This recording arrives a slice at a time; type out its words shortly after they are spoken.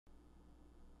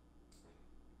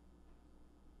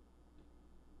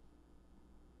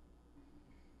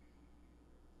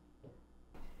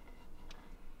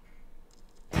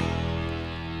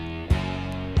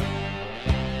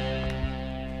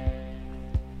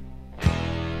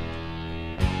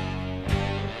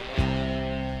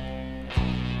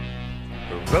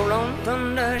Roll on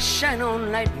thunder, shine on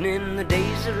lightning. The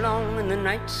days are long and the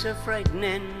nights are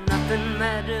frightening. Nothing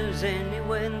matters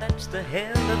anyway, and that's the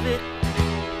hell of it.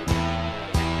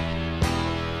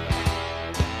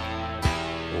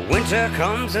 Winter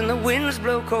comes and the winds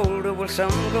blow colder. Well,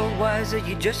 some grow wiser,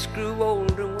 you just grew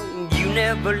older. Well, you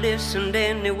never listened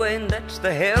anyway, and that's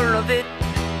the hell of it.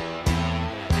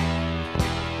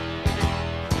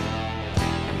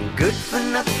 Good for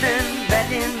nothing, bad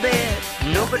in bed.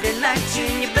 Nobody likes you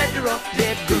and you're better off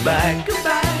dead. Goodbye,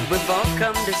 goodbye, we've all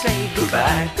come to say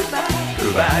goodbye, goodbye,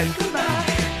 goodbye, goodbye.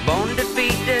 Born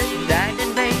defeated, died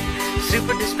in vain.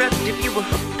 Super destructive, you were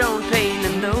hooked on pain.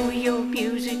 And though your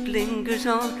music lingers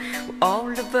on, well,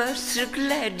 all of us are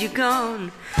glad you're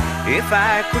gone. If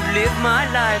I could live my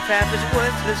life half as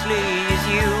worthlessly as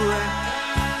you,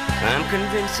 I'm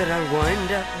convinced that I'll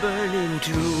wind up burning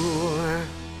too.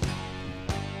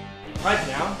 Right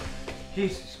now?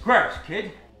 Jesus Christ,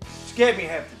 kid. Scared me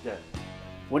half to death.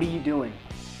 What are you doing?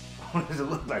 What does it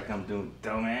look like I'm doing,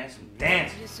 dumbass? I'm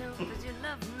dancing.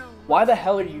 Why the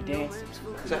hell are you dancing?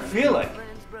 Because I feel like it.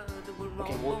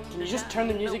 Okay, well, can you just turn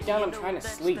the music down? I'm trying to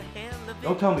sleep.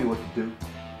 Don't tell me what to do.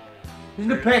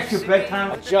 Isn't it past your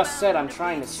bedtime? I just said I'm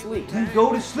trying to sleep. Then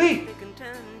go to sleep.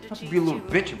 Not to be a little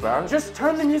bitch about it. Just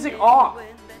turn the music off.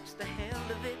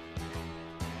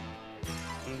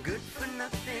 Good for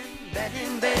nothing, bad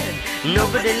in bed.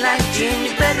 Nobody liked you and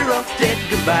you're better off dead.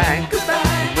 Goodbye,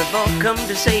 goodbye, we've all come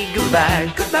to say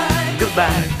goodbye, goodbye,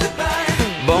 goodbye, goodbye.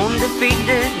 Born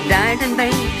defeated, died in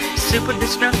vain. Super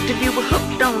destructive, you were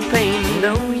hooked on pain.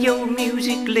 Though your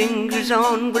music lingers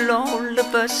on, well, all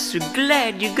of us are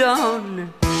glad you're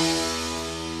gone.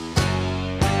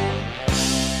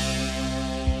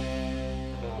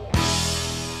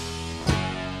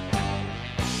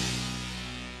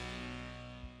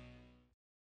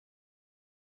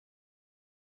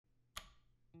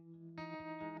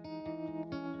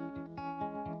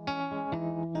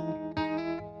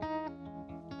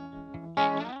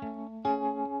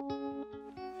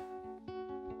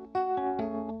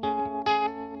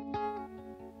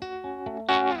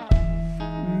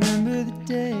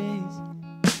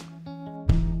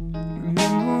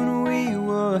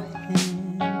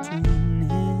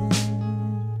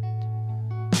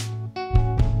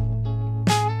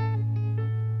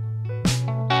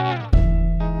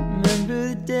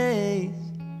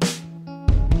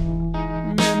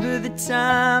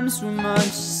 Times were much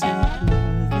simpler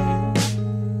then.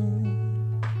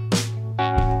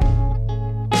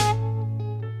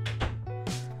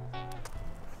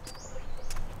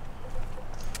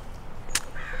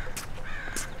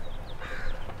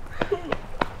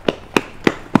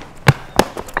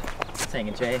 Just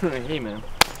hanging, Jay. Hey, man.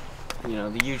 You know,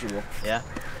 the usual. Yeah?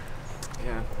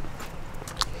 Yeah.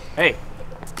 Hey,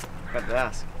 got to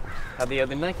ask. How'd the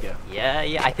other night go? Yeah,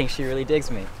 I think she really digs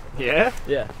me. Yeah?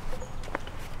 Yeah.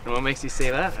 And what makes you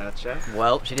say that, Hutch?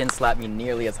 Well, she didn't slap me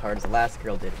nearly as hard as the last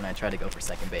girl did when I tried to go for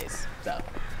second base. So,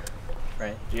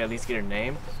 right? Did you at least get her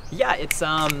name? Yeah, it's,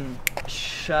 let's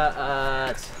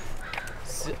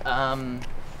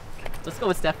go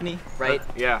with Stephanie, right?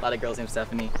 Yeah. A lot of girls named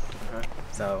Stephanie.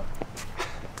 So.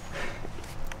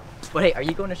 But hey, are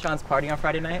you going to Sean's party on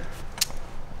Friday night?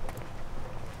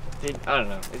 Dude, I don't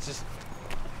know. It's just,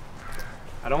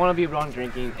 I don't want to be wrong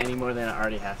drinking any more than it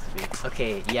already has to be.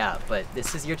 Okay, yeah, but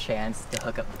this is your chance to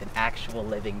hook up with an actual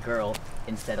living girl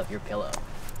instead of your pillow.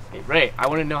 Hey, Ray, I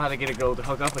want to know how to get a girl to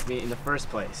hook up with me in the first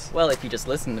place. Well, if you just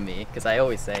listen to me, because I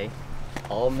always say,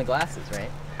 all in the glasses, right?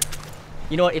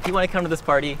 You know what, if you want to come to this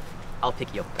party, I'll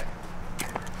pick you up there.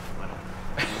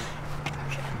 Okay.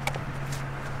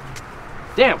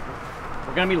 Damn,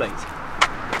 we're gonna be late.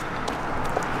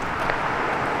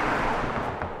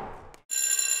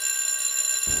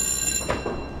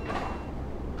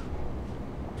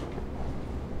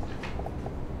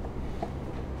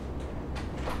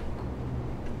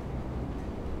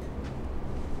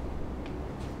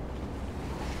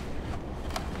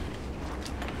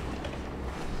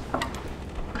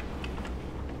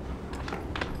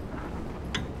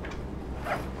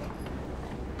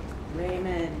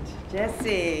 Raymond,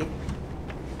 Jesse,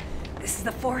 this is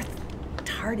the fourth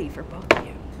tardy for both of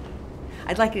you.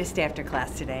 I'd like you to stay after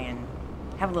class today and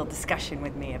have a little discussion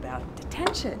with me about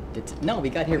detention. No, we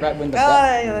got here right when the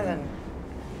Listen,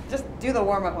 just do the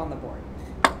warm-up on the board.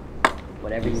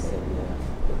 Whatever you say, Rita.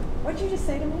 What'd you just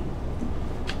say to me?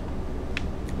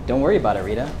 Don't worry about it,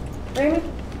 Rita. Raymond,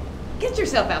 get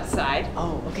yourself outside.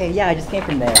 Oh, okay, yeah, I just came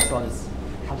from there, so I'll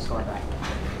just go right back.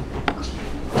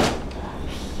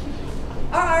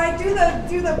 All right,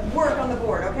 do the work on the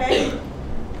board, okay? You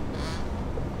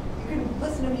can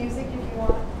listen to music if you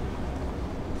want.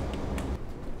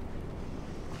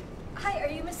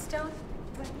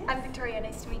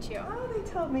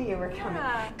 told me you were coming.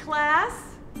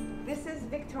 Class, this is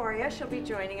Victoria. She'll be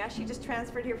joining us. She just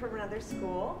transferred here from another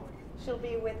school. She'll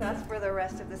be with us for the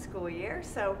rest of the school year,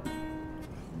 so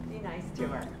be nice to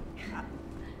her.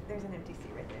 There's an empty seat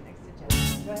right there next to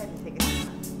Jen. Go ahead and take a seat.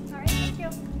 All right, thank you.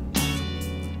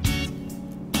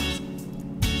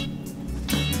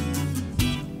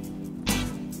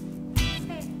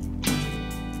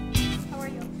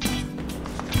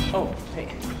 Oh, hey.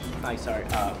 Hi, sorry.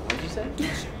 What did you say?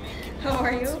 How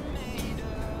are you?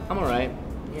 I'm alright.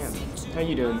 Yeah. How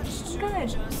you doing?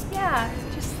 Good. Yeah,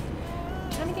 just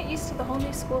trying to get used to the whole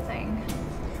new school thing.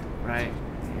 Right.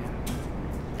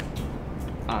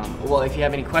 Yeah. Well, if you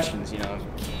have any questions, you know.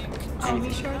 I'll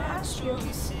be sure to ask you.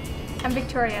 I'm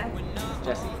Victoria.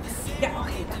 Jesse. Yeah,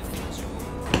 okay, that's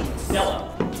it.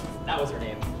 Stella. That was her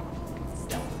name.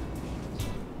 Stella.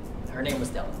 Her name was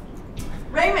Stella.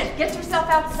 Raymond, get yourself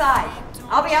outside.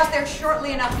 I'll be out there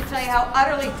shortly enough to tell you how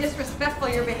utterly disrespectful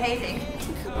you're behaving.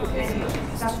 Okay,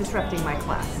 stop disrupting my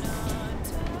class.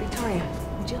 Victoria,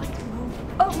 would you like to move?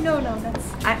 Oh, no,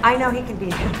 that's... I know he can be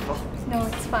a handful. No,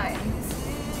 it's fine.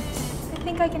 I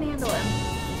think I can handle him.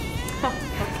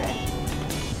 Okay.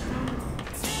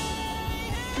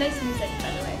 Nice music,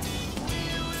 by the way.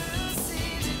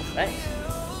 Thanks.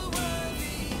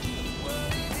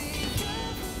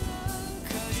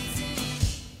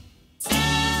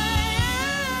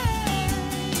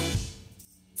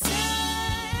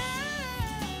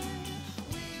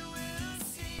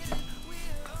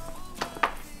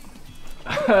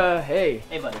 Hey.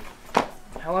 Hey, buddy.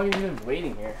 How long have you been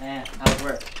waiting here? How's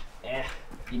work? Eh.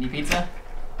 You need pizza?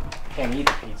 Can't eat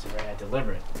the pizza, right? I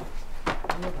deliver it.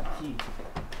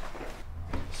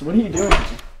 So what are you doing?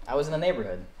 I was in the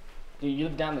neighborhood. Dude, you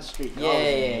live down the street.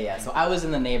 Yeah. So I was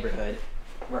in the neighborhood,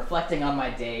 reflecting on my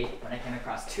day when I came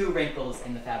across two wrinkles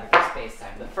in the fabric of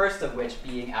space-time. The first of which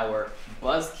being our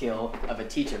buzzkill of a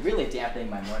teacher, really dampening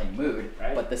my morning mood.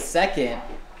 Right. But the second,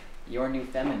 your new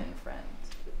feminine friend.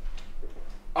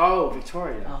 Oh,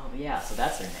 Victoria. Oh, yeah, so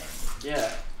that's her name.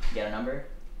 Yeah. You got a number?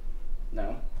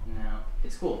 No. No.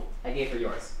 It's cool. I gave her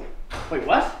yours. Wait,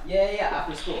 what? Yeah,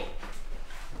 after school.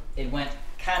 It went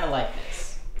kind of like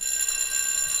this.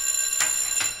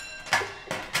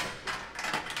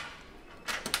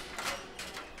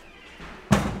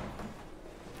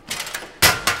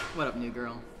 What up, new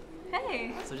girl?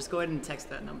 Hey. So just go ahead and text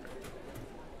that number.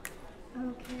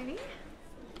 Okay.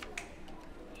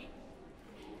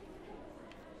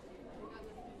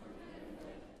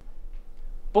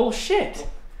 Bullshit.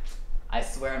 I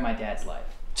swear on my dad's life.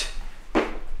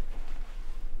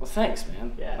 Well, thanks,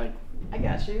 man. Yeah. Like, I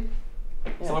got you.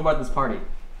 yeah. So what about this party?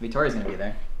 Victoria's gonna be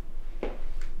there.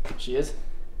 She is?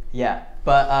 Yeah,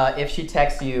 but if she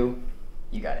texts you,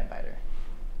 you gotta invite her.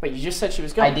 Wait, you just said she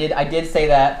was going. I did say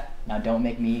that. Now don't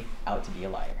make me out to be a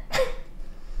liar.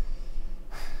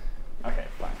 Okay,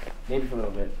 fine. Maybe for a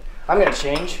little bit. I'm gonna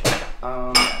change.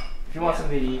 If you want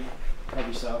something to eat, help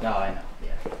yourself. No, I know.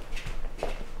 Yeah.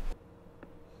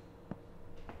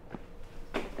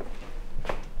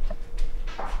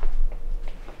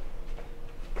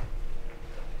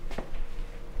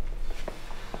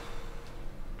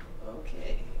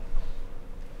 Okay.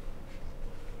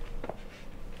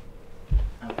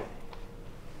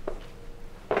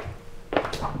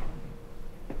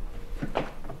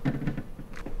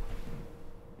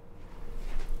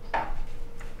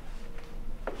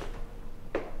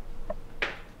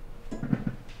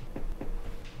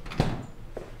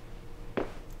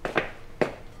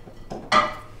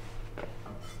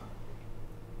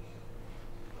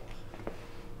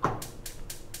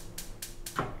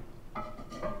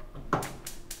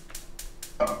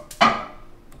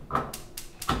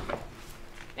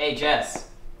 Hey, Jess.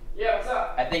 Yeah, what's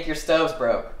up? I think your stove's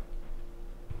broke.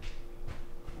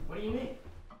 What do you mean?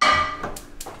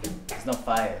 There's no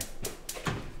fire.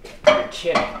 You're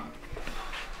kidding.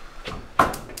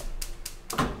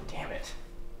 Damn it.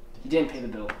 You didn't pay the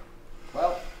bill.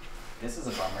 Well, this is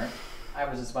a bummer. I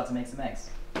was just about to make some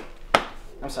eggs.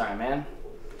 I'm sorry, man.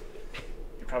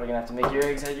 You're probably gonna have to make your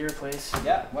eggs at your place.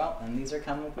 Yeah, well, and these are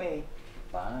coming with me.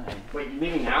 Bye. Wait, you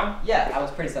leaving now? Yeah, I was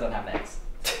pretty set on having eggs.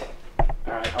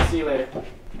 Alright, I'll see you later.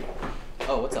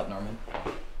 Oh, what's up, Norman?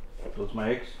 Those my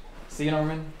eggs? See you,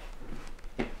 Norman.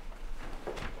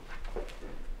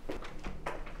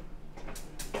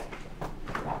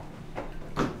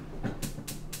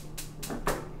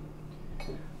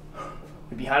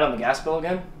 We behind on the gas bill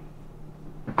again?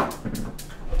 I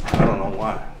don't know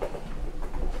why.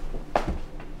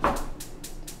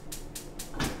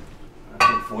 That's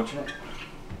unfortunate.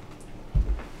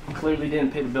 Clearly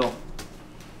didn't pay the bill.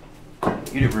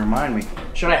 You didn't remind me.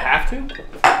 Should I have to?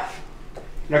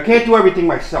 Now, I can't do everything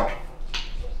myself.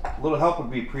 A little help would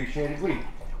be appreciated. What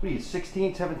are you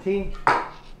 16, 17?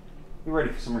 You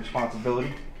ready for some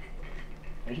responsibility?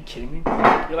 Are you kidding me?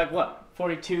 You're like what,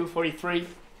 42, 43?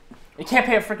 You can't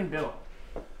pay a freaking bill.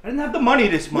 I didn't have the money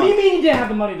this month. What do you mean you didn't have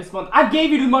the money this month? I gave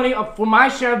you the money for my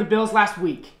share of the bills last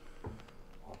week.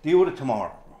 I'll deal with it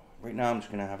tomorrow. Right now, I'm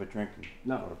just gonna have a drink and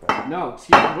go to bed. No,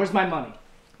 excuse me. Where's my money?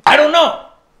 I don't know.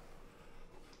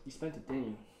 You spent it, didn't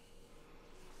you?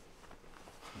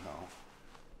 No.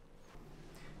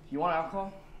 If you want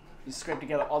alcohol, you scrape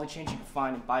together all the change you can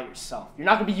find and buy it yourself. You're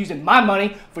not gonna be using my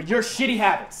money for your shitty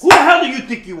habits. Who the hell do you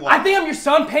think you are? I think I'm your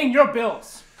son paying your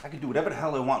bills. I can do whatever the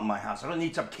hell I want in my house. I don't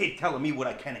need some kid telling me what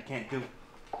I can and can't do.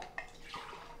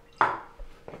 You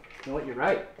know what? You're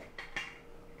right.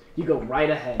 You go right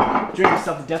ahead. Drink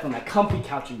yourself to death on that comfy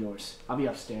couch of yours. I'll be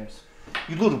upstairs.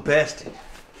 You little bastard.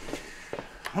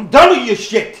 I'm done with your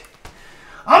shit.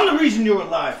 I'm the reason you're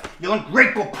alive, you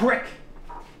ungrateful prick.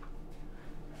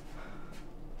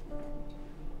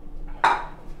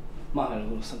 Mom had a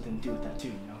little something to do with that too,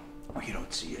 you know? Oh, you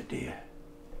don't see it, do you?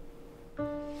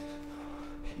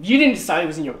 If you didn't decide it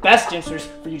was in your best interest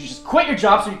for you to just quit your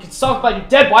job so you could sulk about your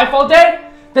dead wife all day,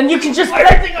 then you can just—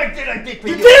 Everything I did for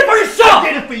you. You did it for yourself!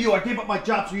 I did it for you. I gave up my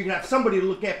job so you could have somebody to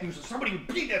look after you, so somebody would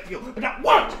be there for you. But not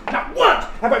once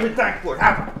have I been thanked for it,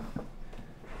 have I?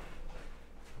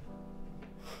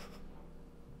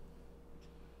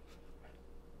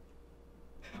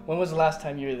 When was the last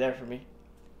time you were there for me?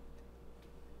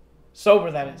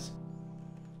 Sober, that is.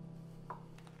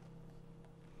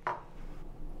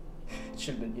 It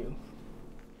should have been you.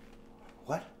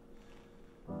 What?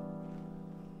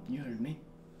 You heard me.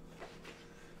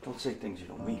 Don't say things you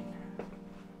don't mean.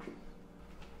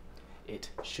 It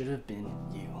should have been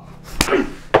you.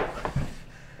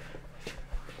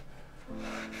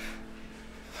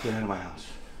 Get out of my house.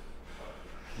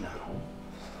 Now.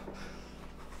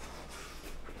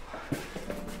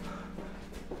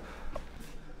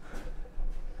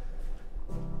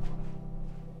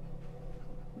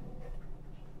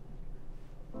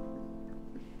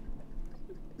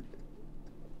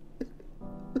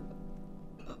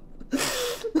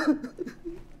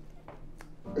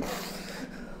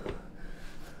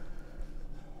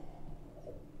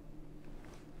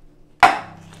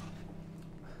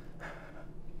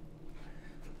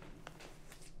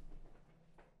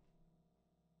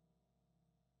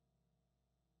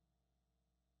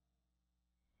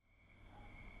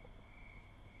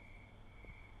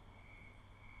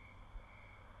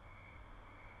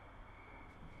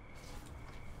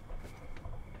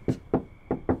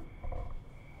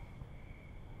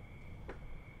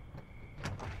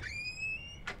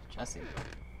 Jesse,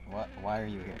 why are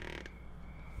you here?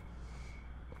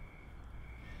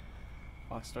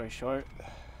 Long story short,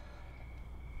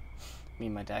 me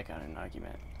and my dad got in an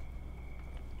argument.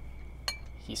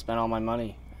 He spent all my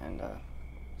money, and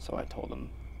so I told him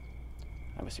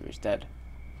I wish he was dead.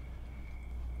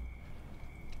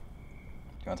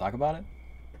 You want to talk about it?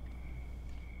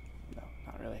 No,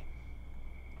 not really.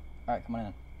 All right, come on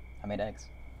in. I made eggs.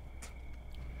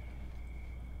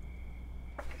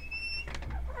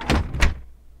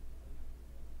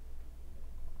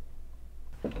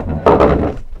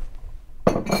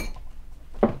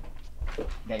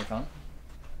 Got your phone?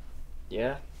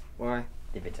 Yeah? Why?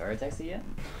 Did Victoria text you yet?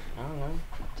 I don't know.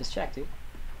 Just check, dude.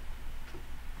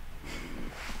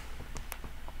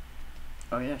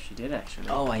 Oh yeah, she did actually.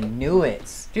 Oh, I knew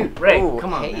it. Dude, Ray, oh,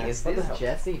 come on, hey, man. is What the this hell?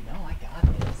 Jesse? No, I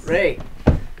got this. Ray!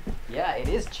 Yeah, it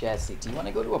is Jesse. Do you want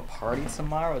to go to a party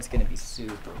tomorrow? It's gonna be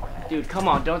super rad. Dude, come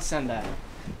on, don't send that.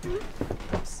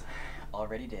 Oops.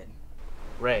 Already did.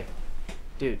 Ray.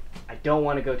 Dude, I don't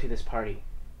want to go to this party.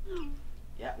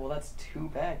 Yeah, well, that's too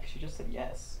bad, 'cause she just said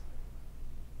yes.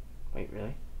 Wait,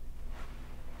 really?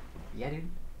 Yeah,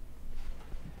 dude.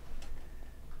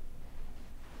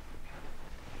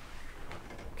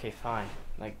 Okay, fine.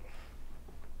 Like,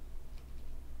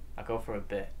 I'll go for a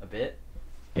bit. A bit?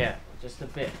 Yeah, just a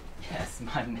bit. Yes,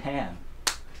 my man.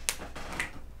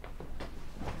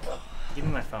 Give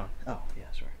me my phone. Oh, yeah,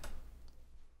 sure.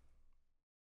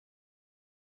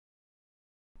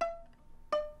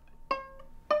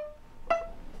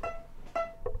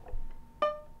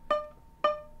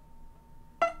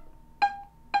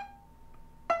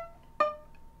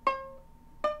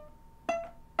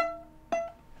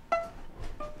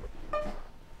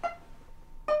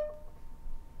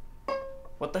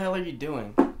 What the hell are you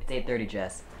doing? It's 8:30,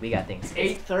 Jess. We got things.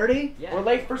 8:30? Yeah. We're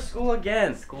late for school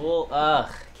again. School?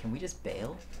 Ugh. Can we just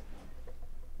bail?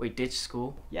 Wait, ditch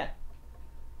school? Yeah.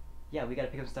 Yeah, we gotta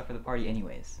pick up stuff for the party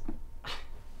anyways.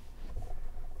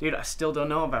 Dude, I still don't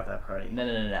know about that party.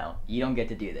 No. You don't get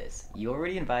to do this. You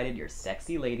already invited your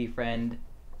sexy lady friend,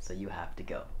 so you have to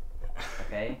go.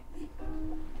 Okay?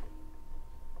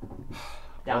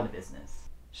 Down to business.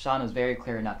 Sean was very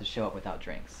clear not to show up without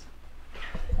drinks.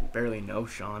 Barely know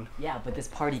Sean. Yeah, but this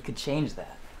party could change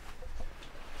that.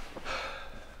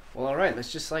 Well, alright,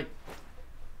 let's just, like,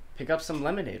 pick up some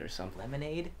lemonade or something.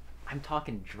 Lemonade? I'm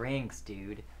talking drinks,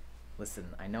 dude. Listen,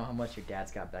 I know how much your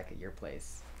dad's got back at your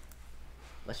place.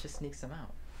 Let's just sneak some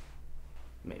out.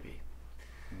 Maybe.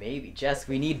 Maybe. Jess,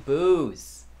 we need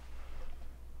booze.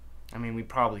 I mean, we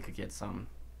probably could get some.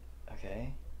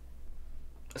 Okay.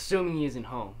 Assuming he isn't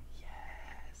home.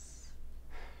 Yes.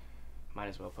 Might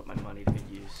as well put my money to good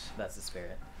use. That's the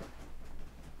spirit.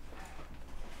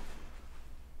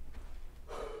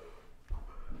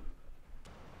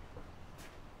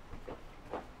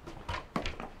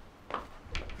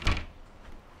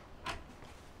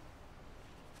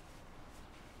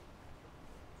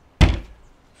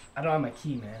 I don't have my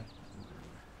key, man.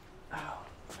 Oh,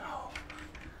 no.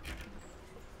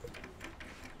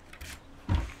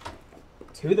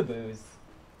 To the booze.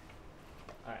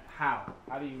 Alright, how?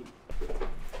 How do you...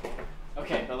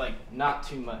 Okay, but like, not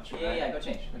too much, right? Yeah, go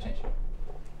change.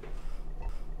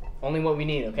 Only what we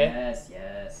need, okay? Yes,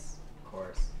 of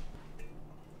course.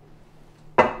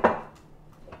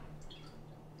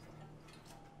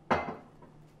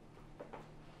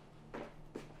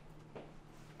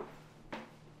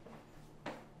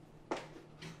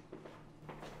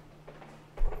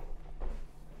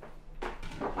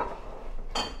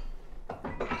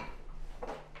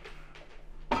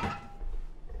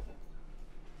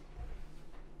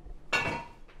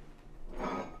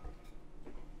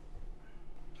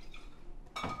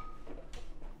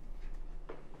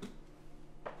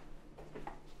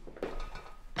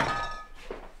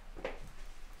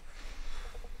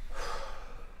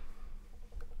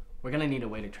 We're gonna need a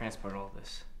way to transport all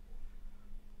this.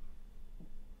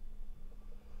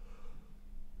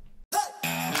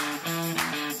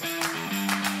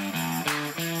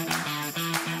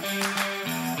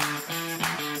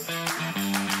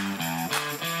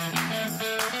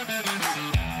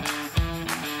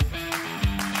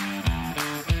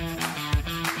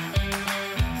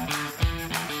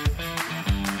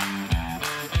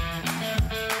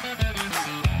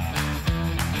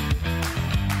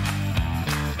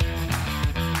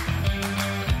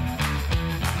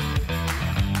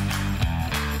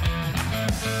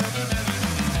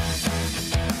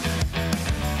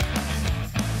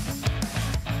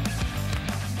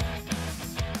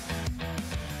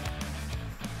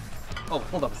 Oh,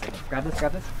 hold up a second. Grab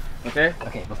this. Okay?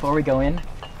 Okay, before we go in,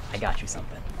 I got you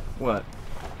something. What?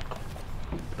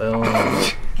 Boom.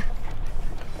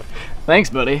 Thanks,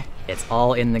 buddy. It's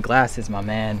all in the glasses, my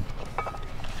man.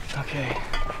 Okay.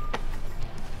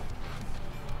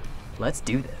 Let's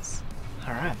do this.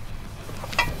 Alright.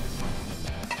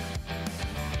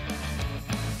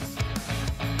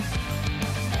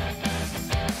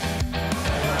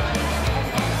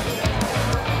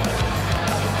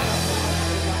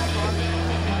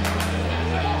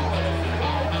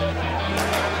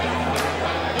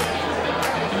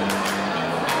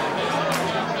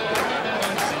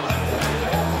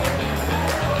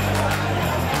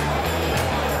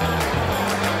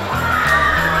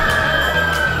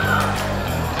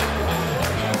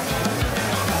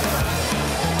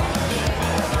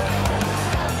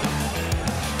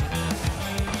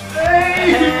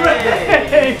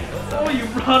 Hey! Oh, you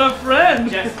brought a friend!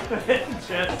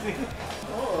 Jesse.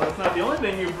 Oh, that's not the only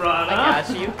thing you brought, huh? I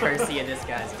got you, Percy and this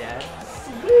guy's dad.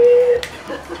 Sweet!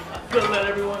 Gotta let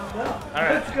everyone know.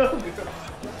 Alright. Let's go, girl.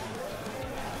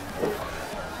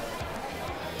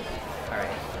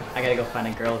 Alright, I gotta go find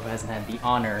a girl who hasn't had the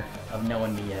honor of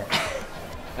knowing me yet.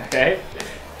 Okay.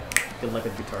 Good luck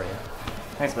with Victoria.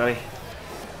 Thanks, buddy.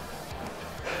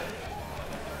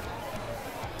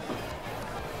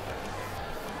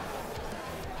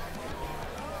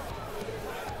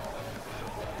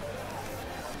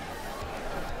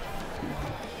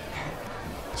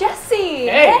 Jesse!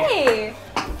 Hey!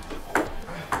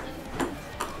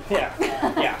 Hey!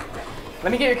 Yeah.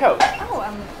 Let me get your coat. Oh,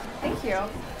 thank you.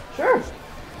 Sure.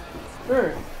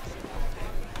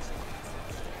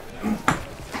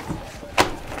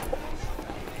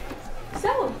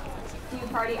 So, do you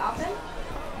party often?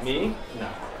 Me? No.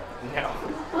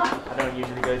 I don't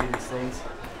usually go do these things.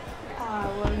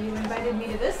 Well, you invited me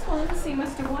to this one, so you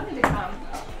must have wanted to come.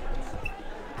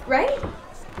 Right?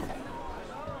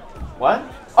 What?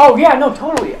 Oh, yeah, no,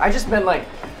 totally. I just meant like,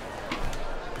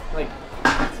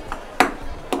 I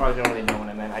don't really know what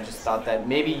I meant. I just thought that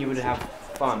maybe you would have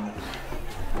fun.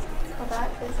 Well, that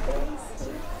is very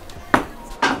sweet.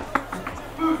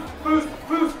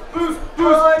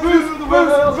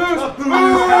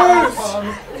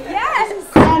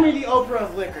 me the Oprah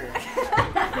of liquor.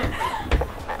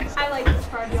 I like this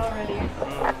party already.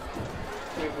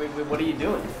 Wait, what are you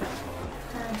doing?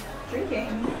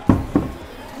 Drinking.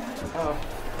 Oh,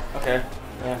 okay,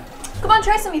 yeah. Come on,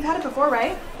 try some. You've had it before,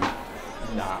 right?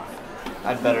 Nah,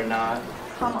 I'd better not.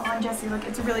 Come on, Jesse. Look,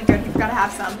 it's really good. You've got to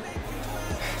have some.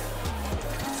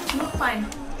 Fine.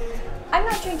 I'm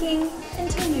not drinking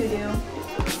until you do.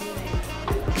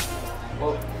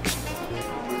 Well,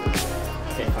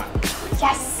 okay, fine.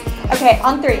 Yes! Okay,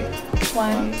 on 3.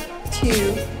 1,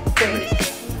 2, 3.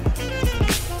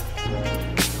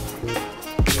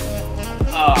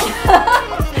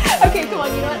 Okay, come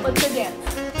on, you know what? Let's go dance.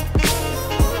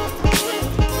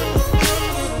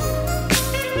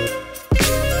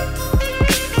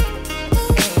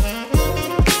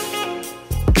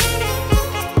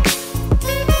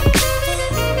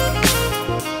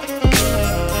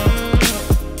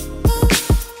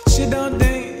 She don't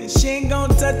dance, she ain't gon'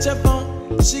 touch her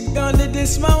phone. She gon' let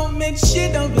this moment, she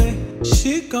don't play.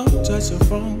 She gon' touch her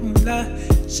phone, nah.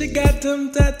 She got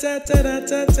them ta ta ta ta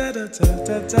ta ta ta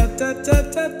ta ta ta ta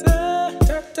ta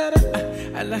ta.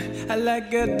 I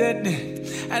like her that day,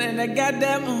 and then I got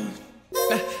that moon.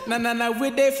 Nah,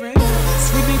 we're different.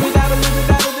 Sweet baby, da da da da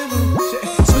da.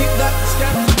 Sweet da,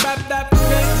 scrap, bop, bop,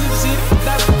 crazy shit,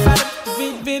 da da da,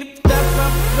 beat, da da,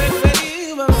 ready.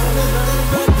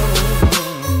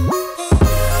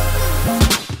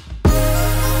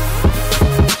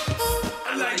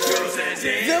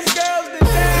 Them girls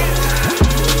that dance,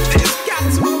 they just got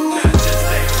to move,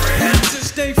 not just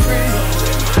stay friends,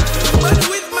 but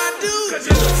with my dude, 'cause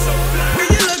you look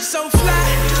so fly,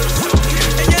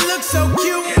 and you look so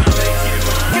cute,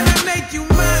 can I make you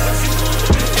mine,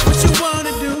 what you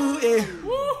wanna do, yeah.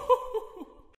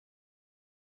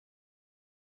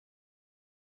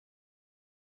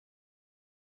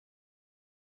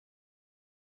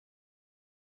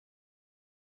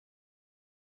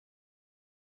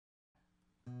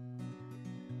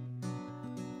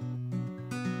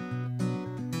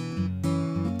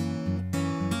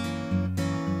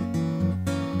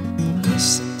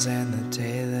 Hudson's and the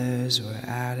Taylors were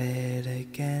at it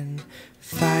again,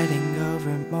 fighting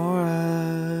over more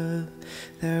of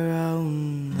their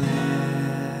own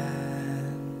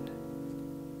land.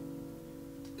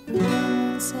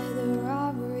 One said the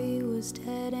robbery was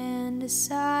dead and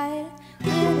aside.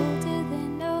 Little did they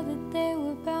know that they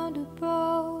were bound to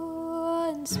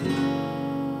grow and small.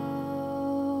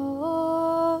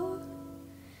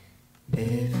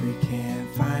 If we can't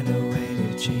find a way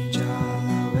to change all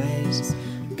our ways,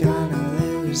 we're gonna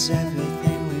lose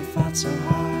everything we fought so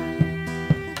hard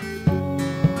for.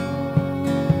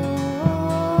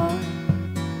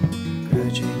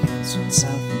 Grudge against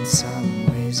oneself in some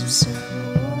ways of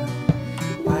civil war.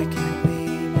 Why can't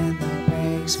we bend the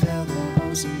brakes, fill the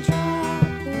hose and drop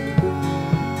the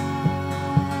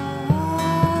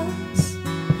rocks?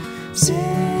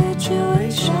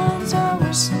 Situations are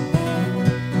worsening.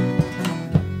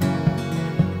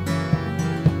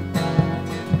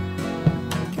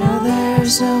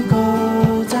 There's no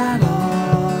gold at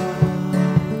all.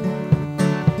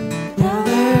 Now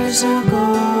there's no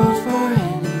gold for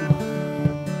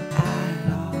anyone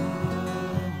at all.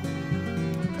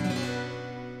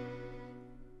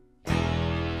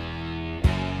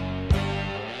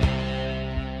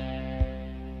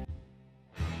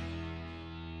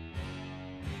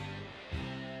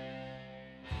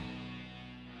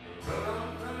 Roll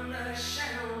on thunder,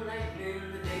 shine on lightning.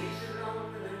 The days are long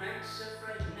and the nights are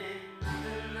frightening.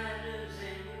 Nothing matters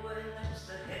anyway, that's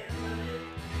the hell of it.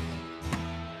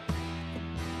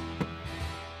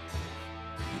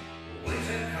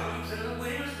 Winter comes and the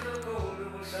winds grow colder.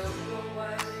 When some grow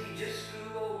wiser, you just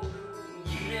grew older.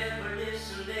 You never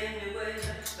listened anyway,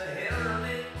 that's the hell of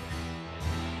it.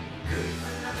 Good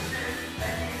for nothing,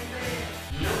 bad in bed.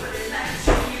 Nobody likes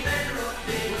you, you better off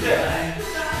dead. Goodbye,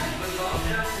 goodbye, we're all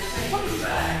done to say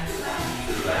goodbye, goodbye,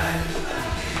 goodbye, goodbye.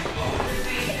 All the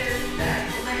beaten back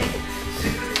away.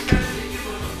 Secret stuff that you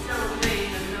won't know,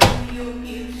 babe. I know your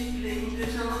music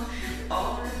lingers on.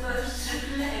 All of us are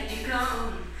glad you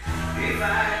gone. If I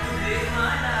could live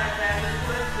my life as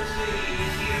worthlessly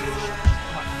as you,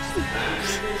 I'm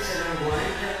convinced that I'll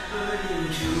wind up burning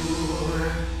too.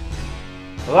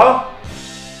 Hello?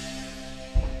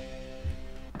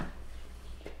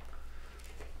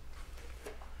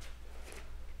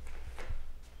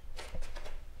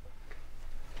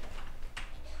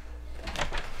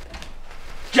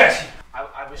 Jesse!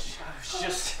 I was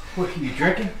just. What, are you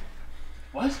drinking?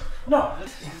 What? No.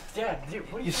 Dad,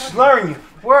 dude, what are you You're talking slurring your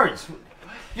words.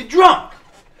 You're drunk.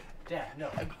 Dad, no.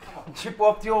 Chip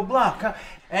off the old block, huh?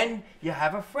 And you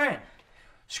have a friend.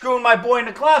 Screwing my boy in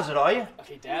the closet, are you?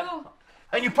 Okay, Dad. No.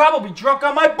 And you're probably drunk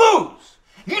on my booze.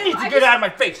 You need to get out of my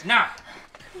face now.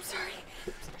 I'm sorry.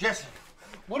 Jesse,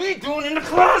 what are you doing in the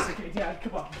closet? Okay, Dad,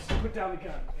 come on. Just put down the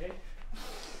gun, okay?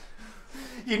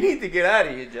 You need to get out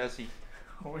of here, Jesse.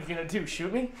 What are you gonna do?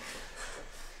 Shoot me?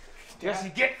 Jesse,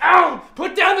 get out!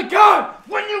 Put down the gun!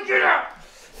 When you get out!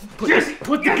 Jesse,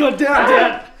 put the gun down,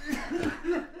 Dad!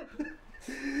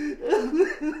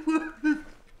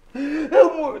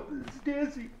 I'm worthless,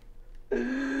 Jesse.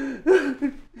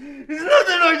 There's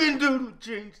nothing I can do to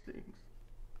change things.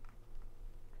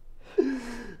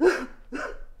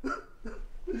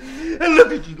 And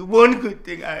look at you, the one good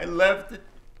thing I had left.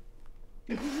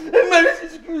 I managed to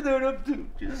screw that up too,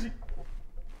 Jesse.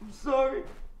 I'm sorry.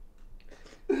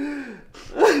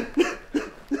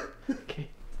 Okay.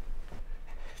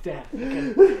 Dad,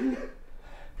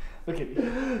 look at me.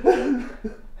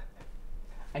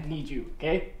 I need you,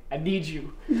 okay? I need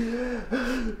you. I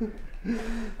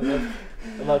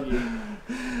love you.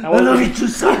 I love you too,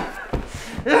 son.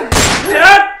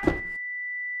 Dad!